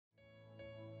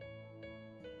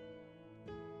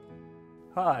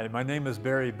Hi, my name is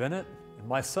Barry Bennett, and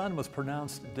my son was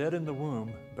pronounced dead in the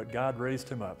womb, but God raised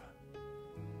him up.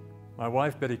 My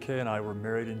wife Betty Kay and I were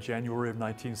married in January of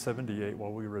 1978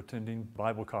 while we were attending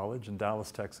Bible college in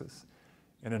Dallas, Texas.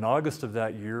 And in August of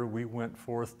that year, we went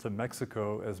forth to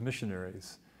Mexico as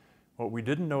missionaries. What we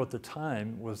didn't know at the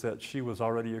time was that she was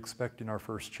already expecting our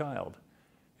first child.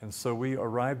 And so we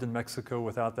arrived in Mexico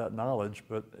without that knowledge,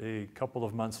 but a couple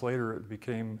of months later, it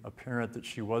became apparent that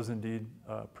she was indeed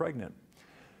pregnant.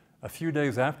 A few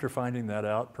days after finding that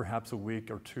out, perhaps a week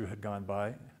or two had gone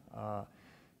by,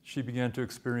 she began to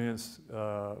experience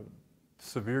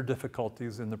severe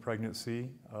difficulties in the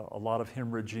pregnancy, a lot of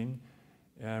hemorrhaging,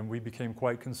 and we became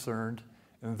quite concerned.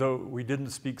 And though we didn't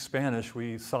speak Spanish,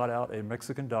 we sought out a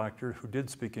Mexican doctor who did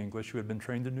speak English, who had been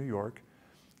trained in New York,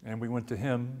 and we went to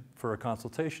him for a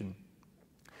consultation.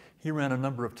 He ran a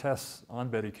number of tests on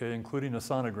Betty Kay, including a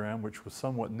sonogram, which was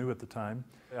somewhat new at the time.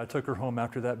 I took her home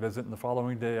after that visit, and the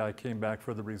following day I came back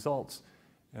for the results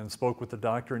and spoke with the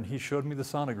doctor, and he showed me the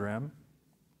sonogram.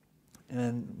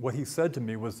 And what he said to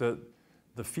me was that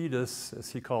the fetus,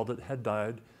 as he called it, had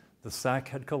died, the sac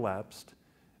had collapsed,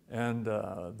 and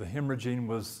the hemorrhaging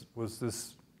was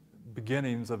this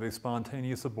beginnings of a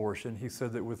spontaneous abortion. He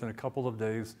said that within a couple of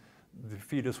days, the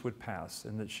fetus would pass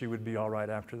and that she would be all right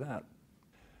after that.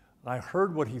 I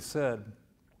heard what he said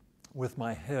with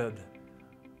my head,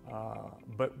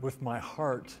 but with my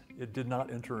heart, it did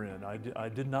not enter in. I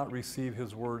did not receive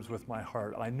his words with my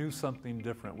heart. I knew something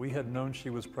different. We had known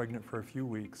she was pregnant for a few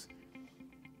weeks,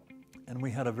 and we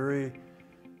had a very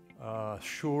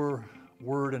sure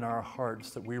word in our hearts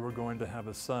that we were going to have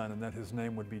a son and that his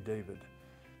name would be David.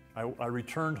 I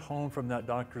returned home from that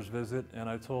doctor's visit, and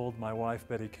I told my wife,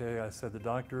 Betty Kay, I said, the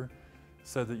doctor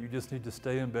said that you just need to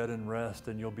stay in bed and rest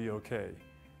and you'll be okay.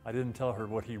 I didn't tell her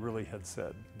what he really had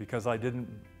said because I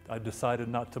decided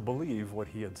not to believe what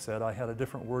he had said. I had a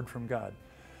different word from God.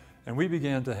 And we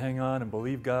began to hang on and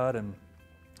believe God, and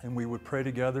we would pray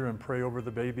together and pray over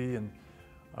the baby, and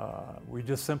we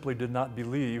just simply did not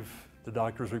believe the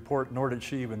doctor's report, nor did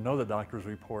she even know the doctor's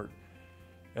report.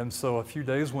 And so a few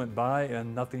days went by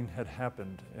and nothing had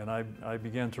happened. And I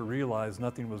began to realize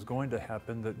nothing was going to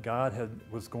happen, that God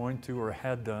was going to or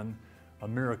had done a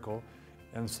miracle.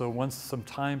 And so once some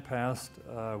time passed,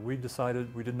 we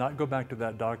decided we did not go back to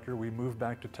that doctor. We moved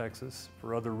back to Texas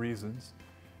for other reasons.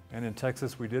 And in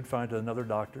Texas, we did find another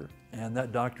doctor. And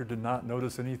that doctor did not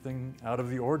notice anything out of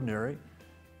the ordinary.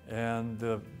 And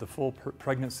the full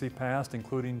pregnancy passed,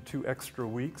 including 2 extra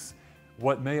weeks.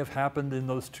 What may have happened in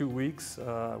those 2 weeks,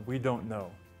 we don't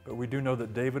know. But we do know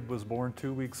that David was born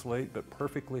 2 weeks late, but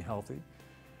perfectly healthy,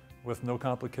 with no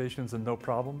complications and no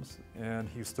problems. And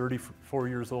he's 34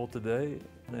 years old today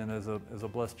and is a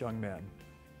blessed young man.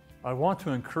 I want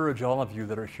to encourage all of you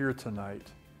that are here tonight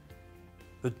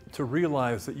to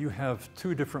realize that you have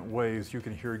 2 different ways you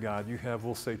can hear God. You have,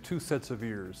 we'll say, 2 sets of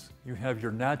ears. You have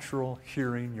your natural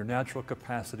hearing, your natural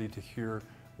capacity to hear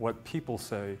what people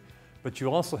say, but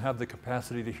you also have the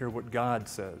capacity to hear what God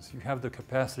says. You have the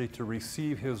capacity to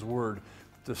receive His word.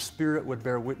 The Spirit would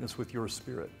bear witness with your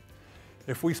spirit.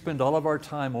 If we spend all of our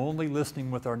time only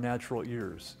listening with our natural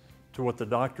ears to what the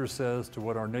doctor says, to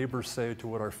what our neighbors say, to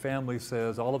what our family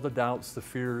says, all of the doubts, the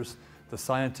fears, the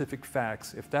scientific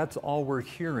facts, if that's all we're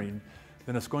hearing,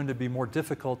 then it's going to be more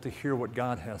difficult to hear what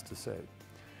God has to say.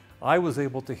 I was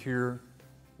able to hear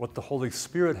what the Holy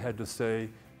Spirit had to say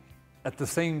at the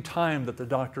same time that the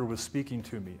doctor was speaking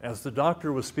to me. As the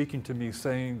doctor was speaking to me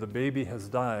saying the baby has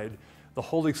died, the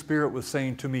Holy Spirit was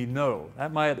saying to me, no.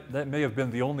 That may have been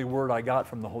the only word I got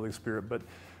from the Holy Spirit,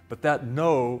 but that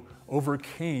no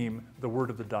overcame the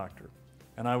word of the doctor.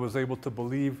 And I was able to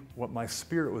believe what my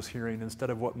spirit was hearing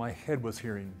instead of what my head was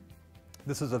hearing.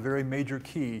 This is a very major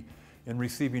key in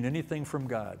receiving anything from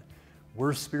God.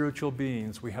 We're spiritual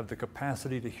beings. We have the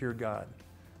capacity to hear God.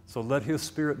 So let His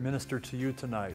Spirit minister to you tonight.